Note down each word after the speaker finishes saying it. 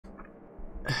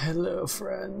Hello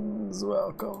friends,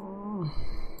 welcome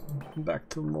back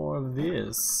to more of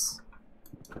this.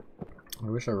 I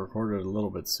wish I recorded a little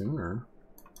bit sooner,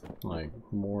 like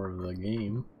more of the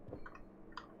game.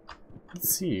 Let's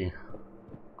see.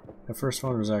 The first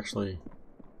one was actually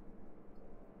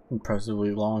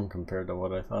impressively long compared to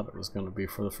what I thought it was going to be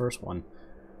for the first one.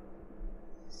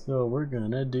 So what we're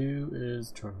gonna do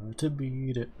is try to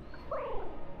beat it.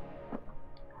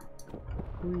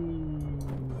 Whee.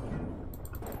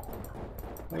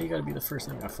 Why you gotta be the first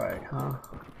thing I fight, huh?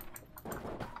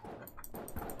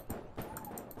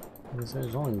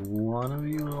 There's only one of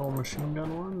you little machine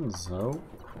gun ones? Nope.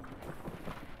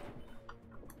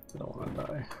 I don't wanna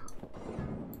die.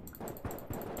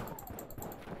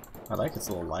 I like its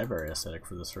little library aesthetic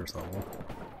for this first level.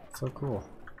 So cool.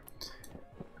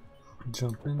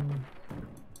 Jumping.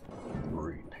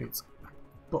 Marine hates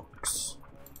books.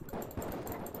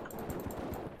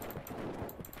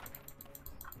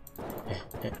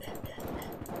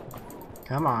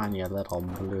 Come on, you little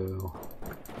blue.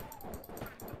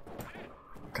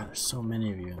 God, there's so many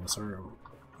of you in this room.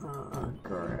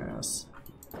 Grass.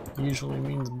 Usually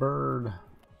means bird.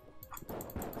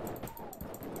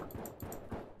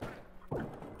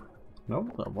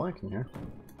 Nope, not blank in here.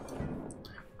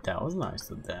 That was nice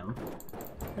of them.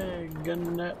 Hey,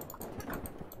 gun net.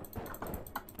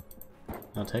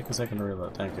 Now take a second to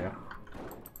reload, thank you.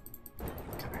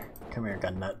 Come here,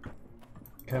 gun nut.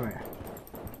 Come here.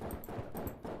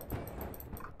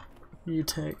 You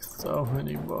take so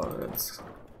many bullets.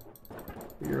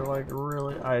 You're like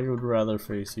really. I would rather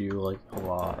face you like a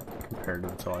lot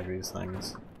compared to like these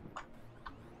things.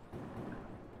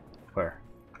 Where?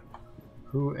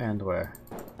 Who and where?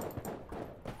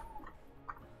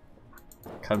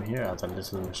 Come here at a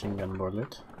little machine gun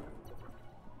bullet.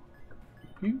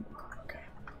 You. Okay.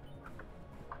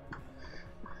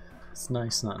 It's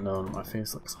nice not knowing what my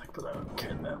face looks like, but I don't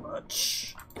care that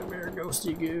much. Come here,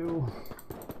 ghosty goo.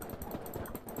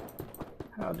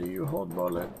 How do you hold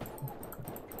bullet?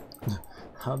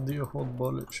 How do you hold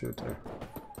bullet, shooter?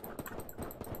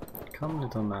 Come,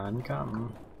 little man,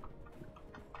 come.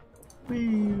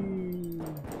 Whee!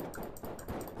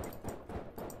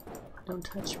 Don't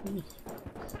touch me.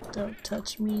 Don't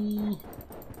touch me.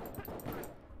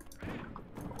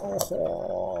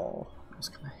 Oh, I was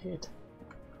gonna hit.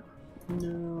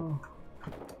 No.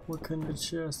 What kind of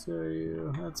chest are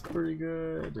you? That's pretty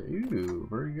good. Ooh,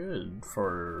 very good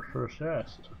for first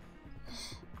chest.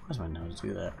 Why does my nose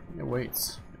do that? It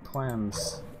waits. It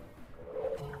plans.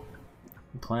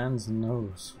 It plans and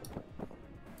knows.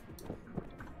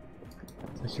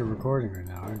 It's like you're recording right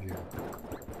now, aren't you?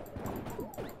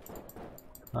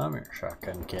 I'm your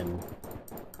shotgun kid.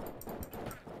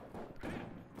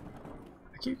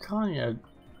 I keep calling you a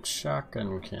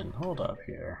shotgun kid. Hold up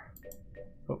here.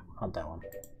 Oh, not that one.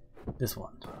 This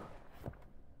one.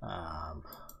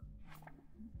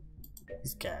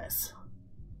 These guys.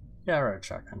 Yeah, I wrote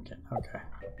shotgun kid. Okay.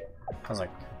 I was like,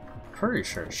 pretty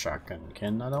sure it's shotgun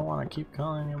kid. I don't want to keep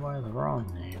calling you by the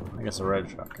wrong name. I guess a red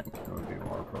shotgun kid would be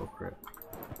more appropriate.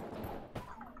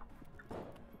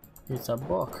 It's a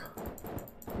book.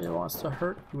 It wants to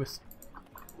hurt you with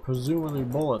presumably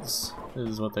bullets,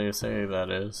 is what they say that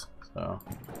is. So.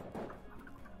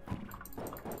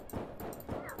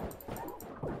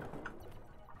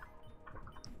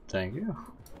 Thank you.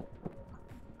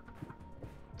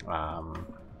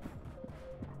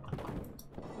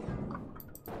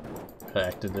 It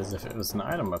acted as if it was an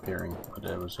item appearing, but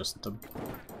it was just a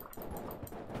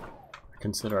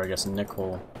consider, I guess, a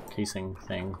nickel casing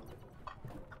thing.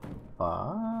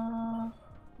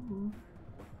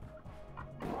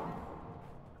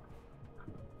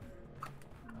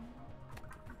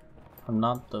 I'm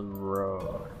not the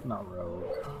rogue. Not rogue.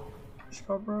 She's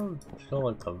called rogue. She's called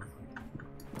like the.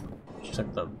 She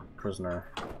took the prisoner.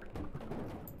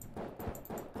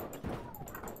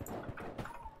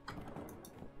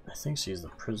 I think she's the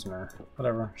prisoner.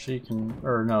 Whatever. She can.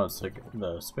 Or no, it's like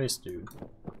the space dude.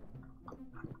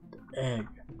 The egg.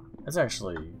 That's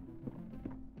actually.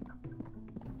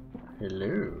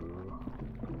 Hello.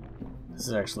 This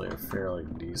is actually a fairly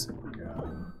decent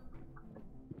gun.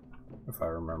 If I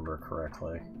remember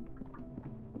correctly.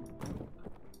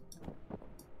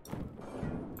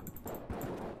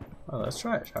 Well, let's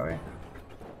try it, shall we?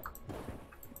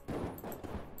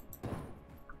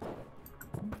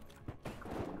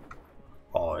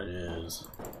 Oh, it is.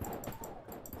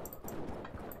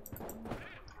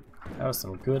 That was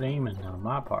some good aiming on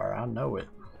my part, I know it.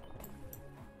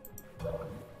 I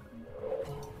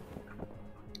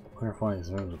wonder if one of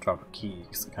these rooms will drop a key,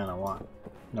 because I kind of want to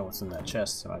know what's in that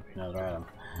chest, so it might be another item.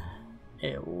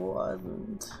 It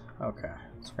wasn't. Okay.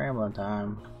 Scrambling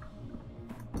time.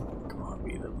 Come on,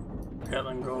 be the head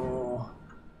and goal.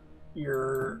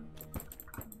 You're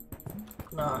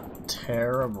not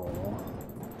terrible.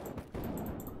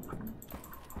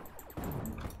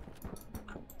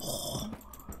 Oh,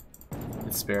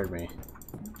 it spared me.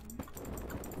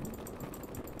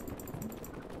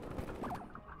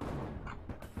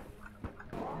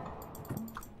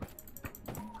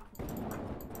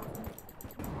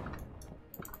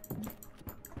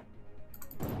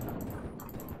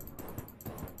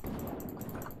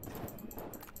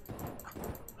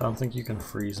 I don't think you can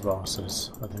freeze bosses.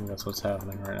 I think that's what's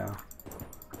happening right now.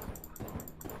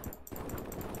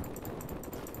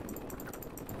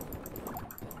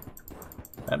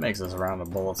 That makes this round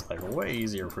of bullets like way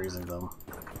easier freezing them.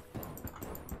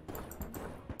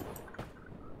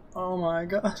 Oh my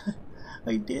god,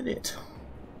 I did it!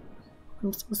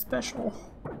 I'm so special.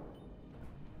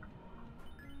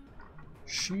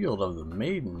 Shield of the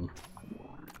Maiden.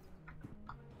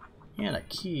 And a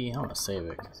key. I'm gonna save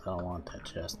it because I don't want that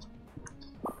chest.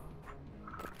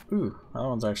 Ooh, that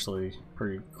one's actually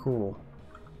pretty cool.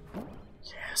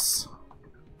 Yes.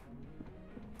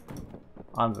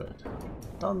 Onward.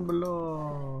 Down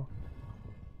below.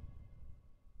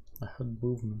 I heard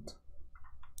movement.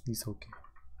 He's okay.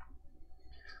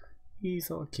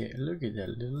 He's okay. Look at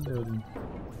that little dude.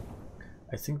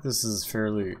 I think this is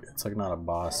fairly. It's like not a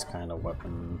boss kind of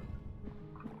weapon.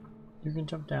 You can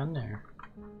jump down there.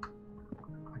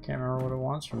 I can't remember what it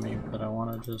wants from me, but I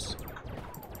want to just...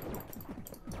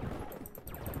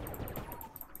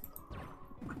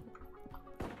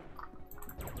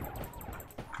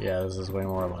 Yeah, this is way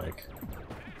more like,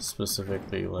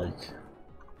 specifically like...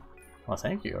 Well,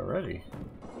 thank you already.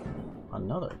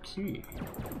 Another key.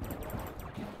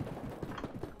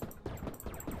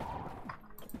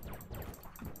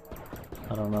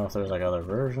 I don't know if there's like other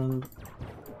versions.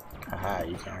 Haha,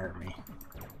 you can't hurt me.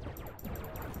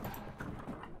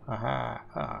 Aha,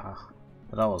 ah.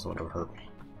 That always would have hurt me.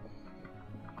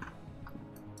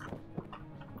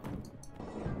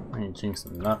 I ain't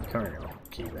jinxing nothing. Come here, you little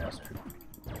key bastard.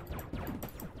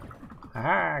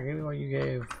 Aha, give me what you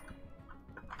gave.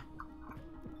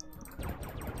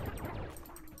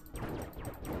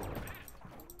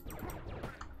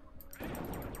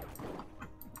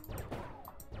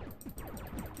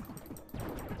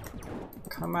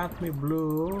 Come at me,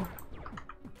 blue.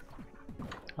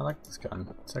 I like this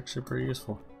gun. It's actually pretty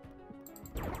useful.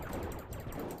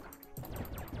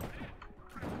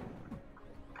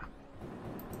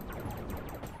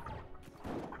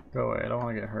 Go away, I don't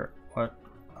want to get hurt. What?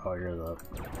 Oh, you're the...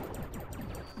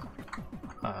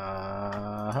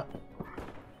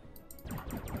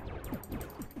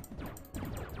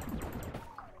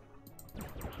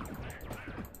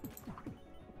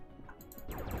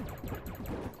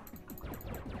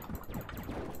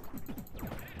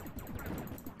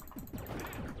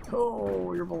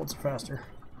 Oh, your bullets are faster.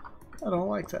 I don't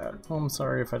like that. Oh, I'm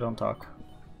sorry if I don't talk.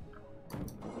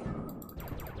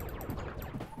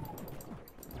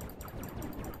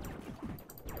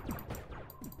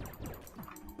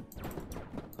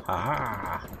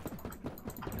 Haha!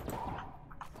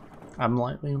 I'm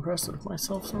lightly impressed with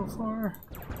myself so far.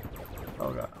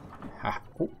 Oh god. Ha!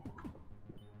 Oh.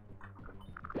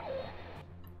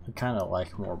 I kind of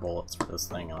like more bullets for this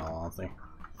thing in all honesty.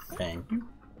 Thank you.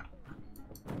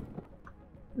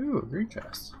 Ooh, a green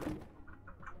chest.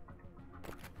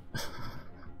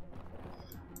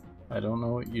 I don't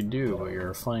know what you do, but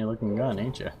you're a funny looking gun,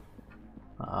 ain't you?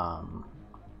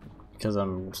 Because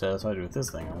I'm satisfied with this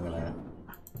thing, I'm gonna...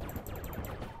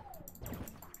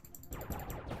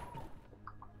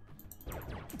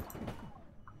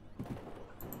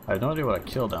 I have no idea what I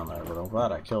killed down there, but I'm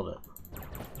glad I killed it.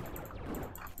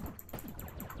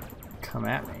 Come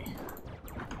at me.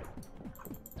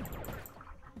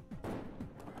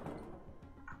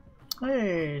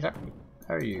 Hey,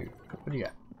 how are you? What do you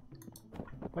got?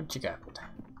 What you got?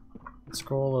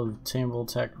 Scroll of Tamble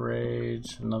Tech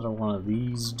Rage. Another one of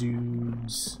these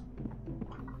dudes.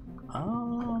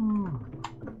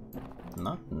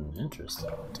 Nothing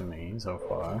interesting to me so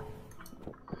far.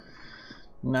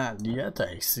 Not yet,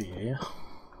 I see.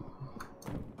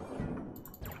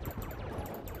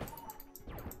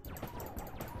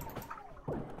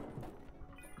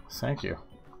 Thank you.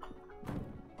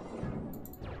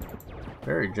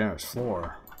 Very generous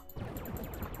floor.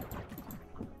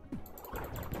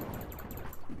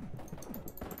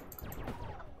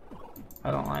 I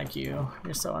don't like you.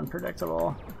 You're so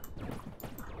unpredictable.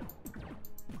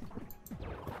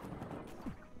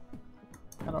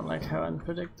 I don't like how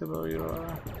unpredictable you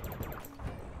are.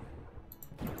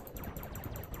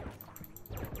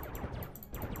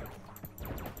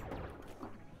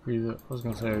 I was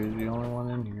gonna say, are you the only one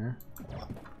in here?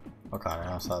 Okay,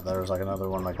 I thought there was like another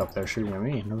one like up there shooting at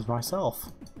me, and it was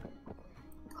myself.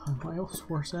 I'm my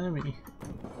worst enemy.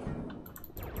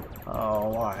 Oh,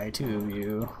 why two of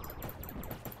you?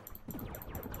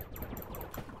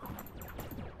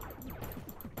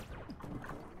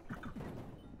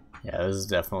 Yeah, this is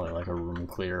definitely like a room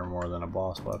clear more than a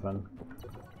boss weapon.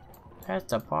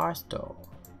 That's a boss though.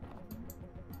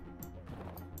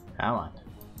 Come on.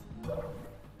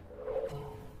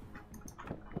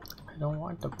 I don't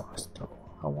want the boss though.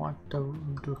 I want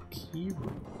the key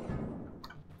room.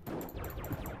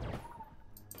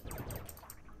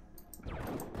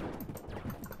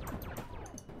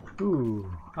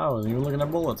 Ooh, I wasn't even looking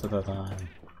at bullets at that time.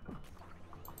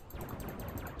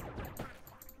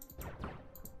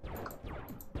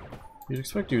 You'd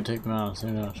expect you would take them out the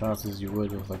same amount of shots as you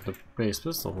would with like the base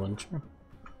pistol, wouldn't you?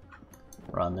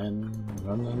 Run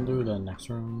into the next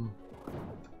room.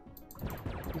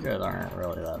 You guys aren't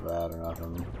really that bad or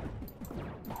nothing.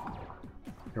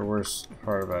 Your worst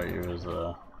part about you is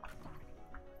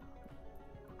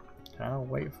gotta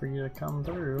wait for you to come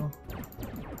through.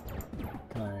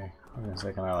 I'm gonna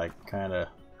say, can I like kinda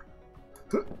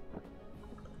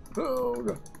oh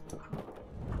god.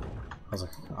 I was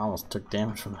like, I almost took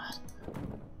damage from that.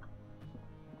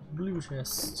 Blue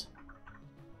chest.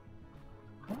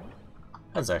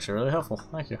 That's actually really helpful,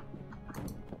 thank you.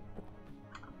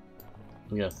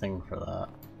 You get a thing for that.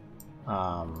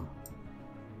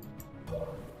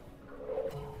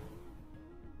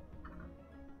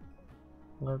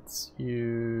 Let's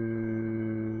use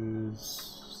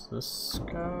this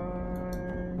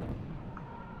guy.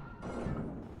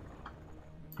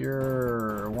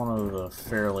 You're one of the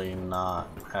fairly not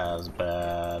as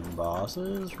bad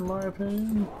bosses, from my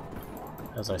opinion.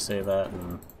 As I say that,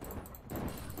 and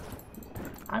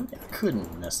I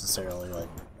couldn't necessarily like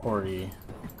already.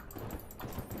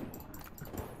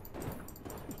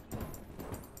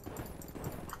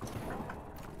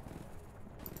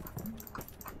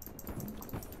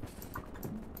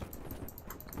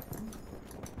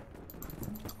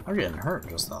 I'm getting hurt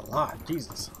just a lot,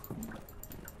 Jesus.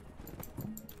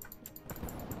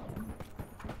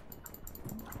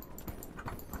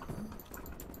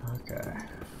 Okay.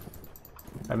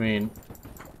 I mean,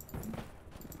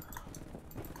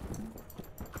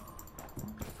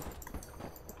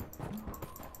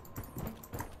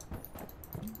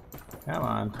 come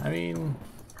on. I mean,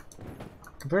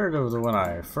 compared to when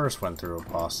I first went through a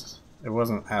boss, it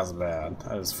wasn't as bad,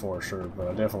 that is for sure, but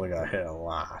I definitely got hit a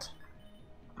lot.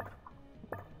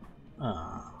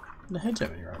 The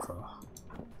hegemony rifle.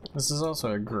 This is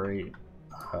also a great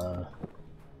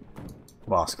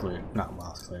boss clear, not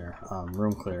boss clear,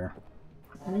 room clear.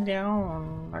 And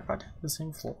down, I got to the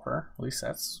same floor. At least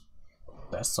that's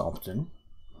something.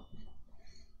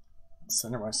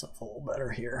 Center myself a little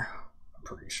better here. I'm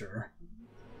pretty sure.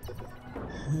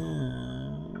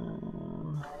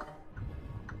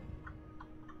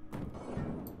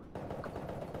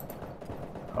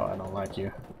 Oh, I don't like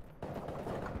you.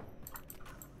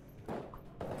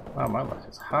 Wow, my luck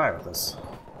is high with this,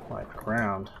 like,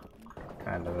 ground,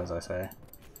 kind of, as I say.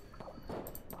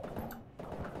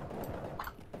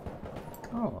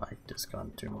 I don't like this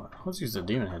gun too much. Let's use the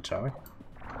demon head, shall we?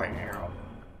 Bam.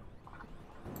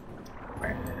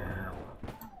 Bam.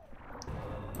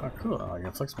 Oh, cool. Like, it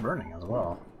inflicts burning as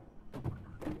well.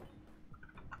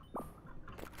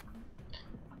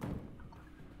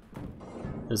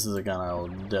 This is a gun I will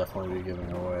definitely be giving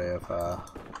away if,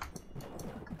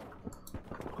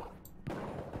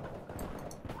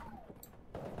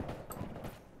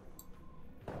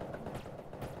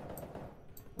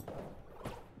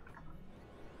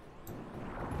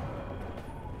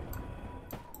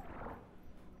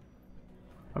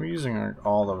 I'm using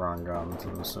all the wrong guns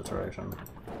in this situation.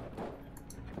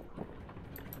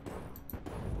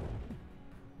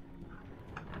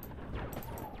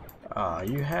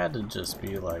 You had to just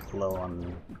be like low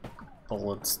on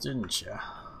bullets, didn't you?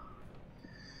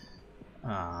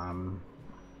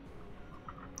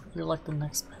 You're like the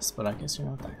next best, but I guess you're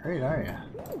not that great, are you?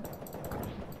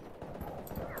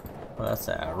 Well, that's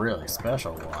a really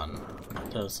special one. It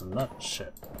does some nut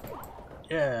shit.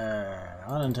 Yeah,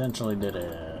 unintentionally did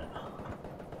it.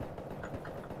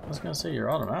 I was gonna say you're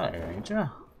automatic, ain't ya?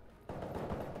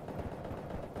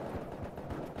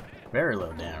 Very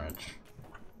low damage.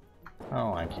 I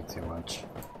don't like you too much.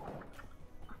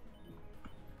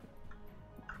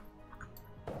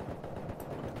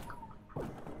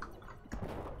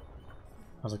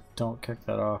 I was like, don't kick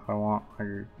that off. I want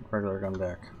my regular gun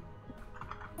back.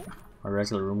 My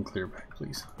regular room clear back,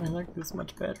 please. I like this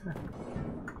much better.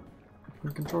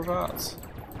 You control shots.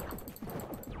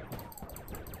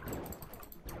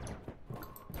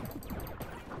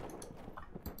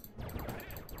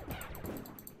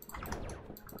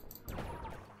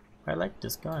 I like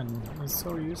this gun. It's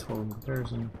so useful in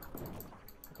comparison.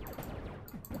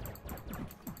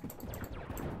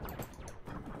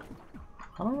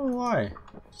 I don't know why.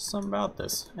 Just something about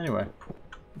this. Anyway,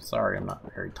 I'm sorry I'm not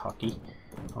very talky.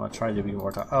 I'm gonna try to be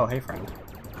more talk. Oh, hey friend.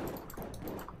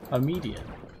 Immediate.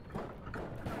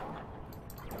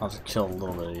 I'll just kill a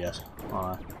little bit yet.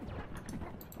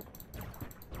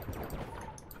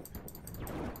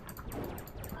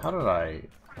 How did I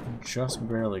just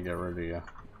barely get rid of you?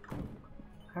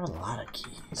 I have a lot of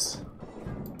keys.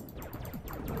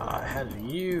 I had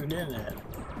you, didn't it?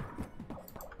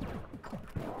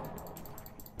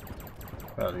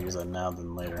 Rather use that now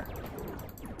than later.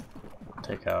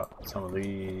 Take out some of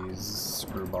these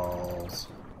screwballs.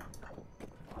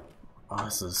 Oh,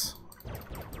 this is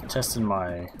testing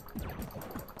my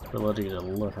ability to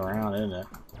look around, isn't it?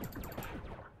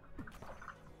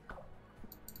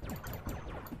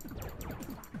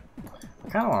 I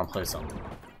kind of want to play some.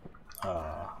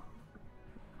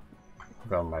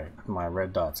 My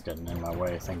red dot's getting in my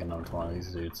way, thinking I'm one of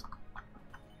these dudes.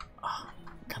 What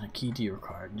kind of key do you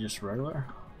require? Just regular?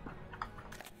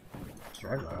 Just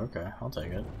regular, okay, I'll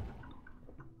take it.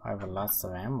 I have lots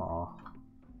of ammo.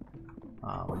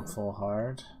 Full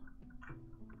hard.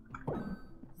 For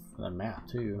the map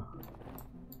too.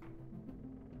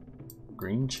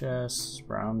 Green chest,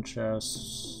 brown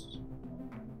chest.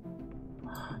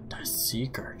 The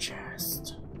secret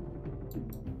chest.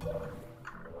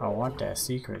 I want that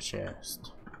secret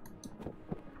chest.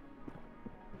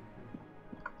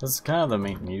 This is kind of the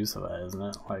main use of that, isn't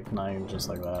it? Like, not even just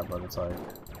like that, but it's like...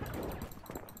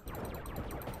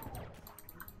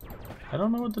 I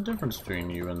don't know what the difference between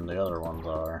you and the other ones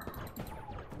are.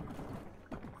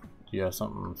 Do you have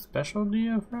something special, do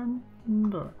you, friend?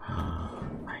 Or...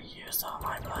 I used all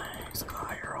my blanks.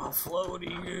 Oh, you're all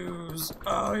floaties.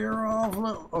 Oh, you're all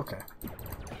float. Okay.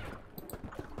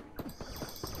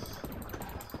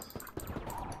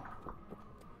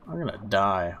 I'm gonna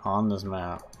die on this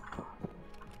map.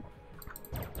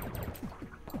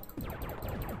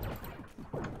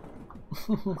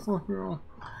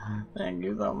 Thank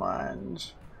you so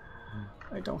much.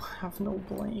 I don't have no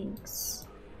blanks.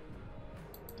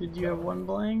 Did you have one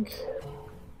blank?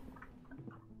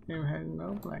 You had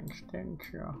no blanks, didn't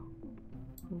you?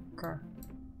 Okay.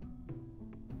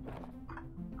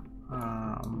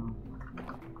 I'm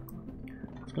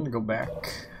just gonna go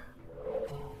back.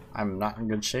 I'm not in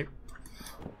good shape.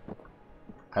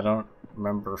 I don't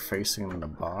remember facing the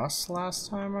boss last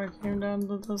time I came down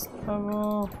to this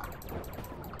level.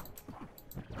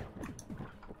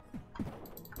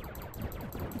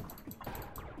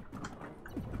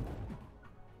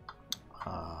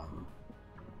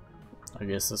 I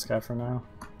guess this guy for now.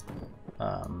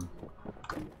 The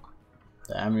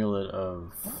amulet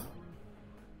of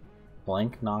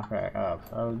blank knockback up.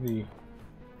 That would be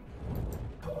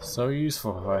so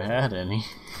useful if I had any,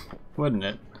 wouldn't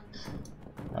it?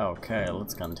 Okay,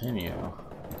 let's continue.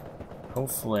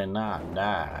 Hopefully not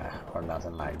die or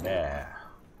nothing like that.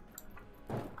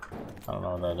 I don't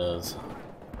know what that is.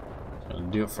 I'm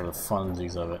gonna do it for the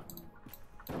funsies of it.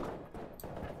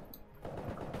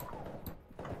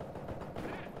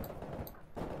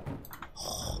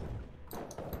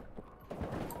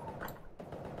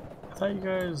 I thought you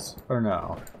guys, or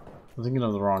no, I'm thinking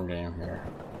of the wrong game here.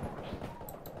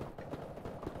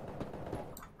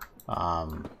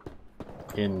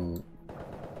 In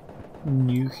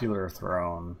Nuclear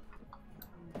Throne,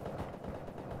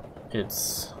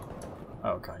 it's,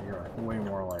 oh god, you're like way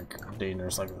more like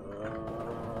dangerous, like,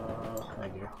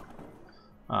 thank you.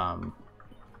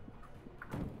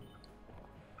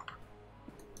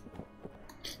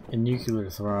 In Nuclear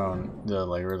Throne, the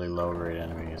like really low grade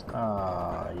enemies,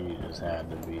 you just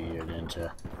had to be here, didn't you?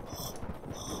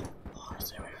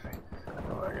 Stay away from me.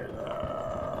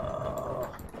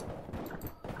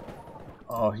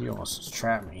 Oh, he almost just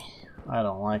trapped me. I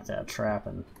don't like that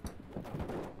trapping.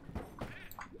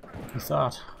 You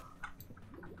thought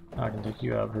I can take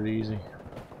you out pretty easy.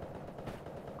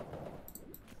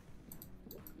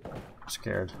 I'm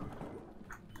scared.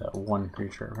 That one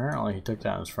creature. Apparently he took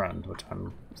down his friend, which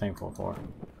I'm thankful for.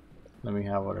 Let me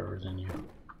have whatever's in you.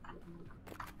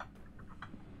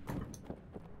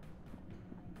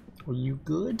 Are you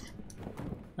good?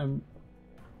 I'm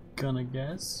gonna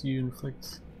guess you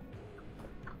inflict.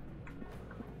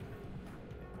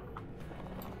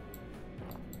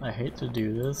 I hate to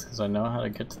do this because I know how to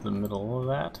get to the middle of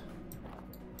that.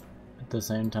 At the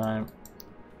same time,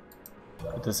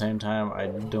 I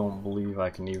don't believe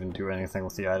I can even do anything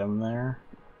with the item there.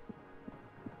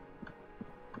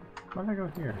 Why did I go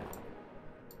here?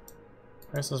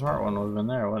 I guess the smart one would have been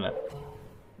there, wouldn't it?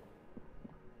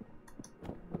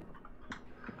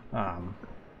 Now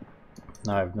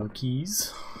I have no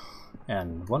keys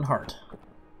and 1 heart.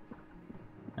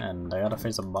 And I gotta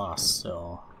face a boss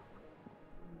still.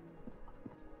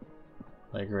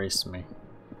 They graced me.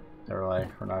 They were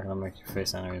like, we're not gonna make you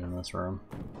face enemies in this room.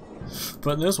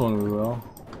 But in this one we will.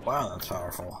 Wow, that's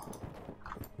powerful.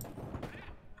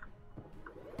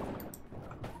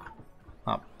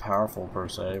 Not powerful per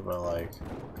se, but like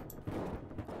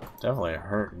definitely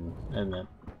hurting, isn't it?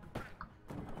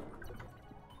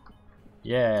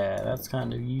 Yeah, that's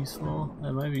kind of useful.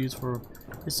 That might be useful.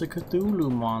 It's a Cthulhu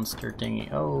monster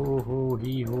thingy. Oh, ho,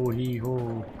 hee, ho, hee,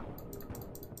 ho.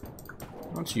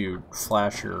 Why don't you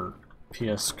flash your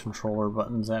PS controller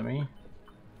buttons at me?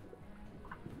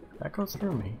 That goes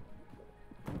through me.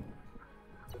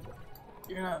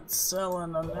 You're not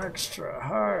selling an extra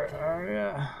heart, are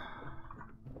ya?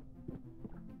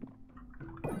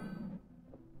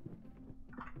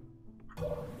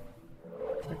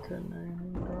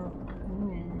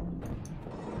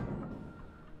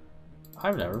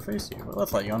 I've never faced you. Well,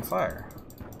 let's light you on fire.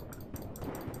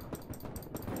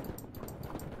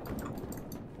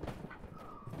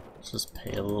 Let's just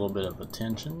pay a little bit of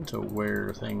attention to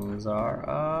where things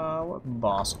are. What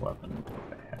boss weapon do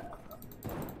I have?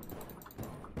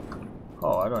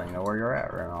 Oh, I don't even know where you're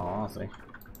at right now, honestly.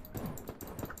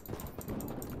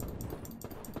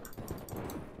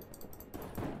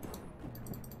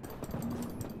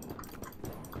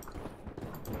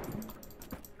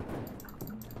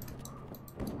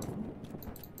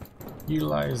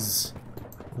 Utilize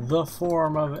the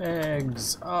form of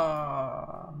eggs.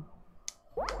 I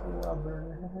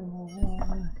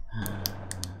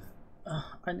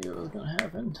knew it was gonna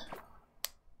happen.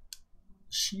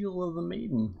 Shield of the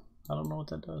Maiden. I don't know what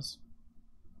that does.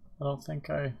 I don't think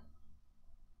I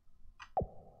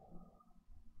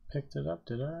picked it up,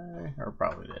 did I? Or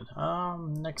probably did.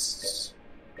 Next.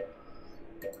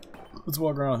 Let's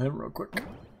walk around with him real quick.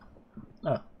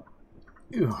 Oh.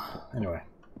 Ew. Anyway.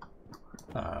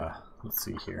 Let's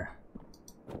see here.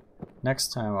 Next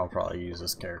time I'll probably use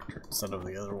this character instead of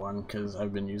the other one because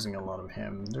I've been using a lot of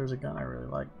him. There's a gun I really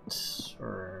liked,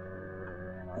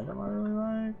 or an item I really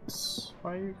liked.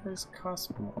 Why you guys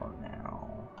cost more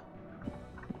now?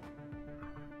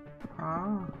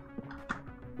 Huh?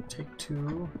 Take 2,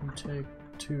 you take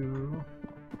 2.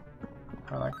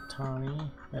 I like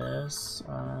Tommy, yes,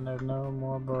 and I have no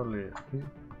more bullet.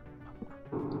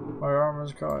 My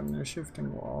armor's caught in the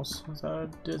shifting walls. Is that a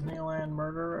Disneyland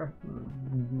murder?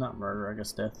 Not murder, I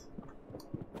guess death.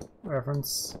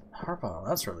 Reference. Harpo,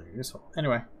 that's really useful.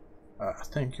 Anyway,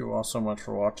 thank you all so much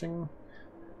for watching.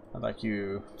 I'd like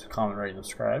you to comment, rate, and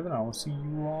subscribe, and I will see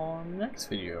you all in the next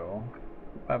video.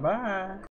 Bye bye!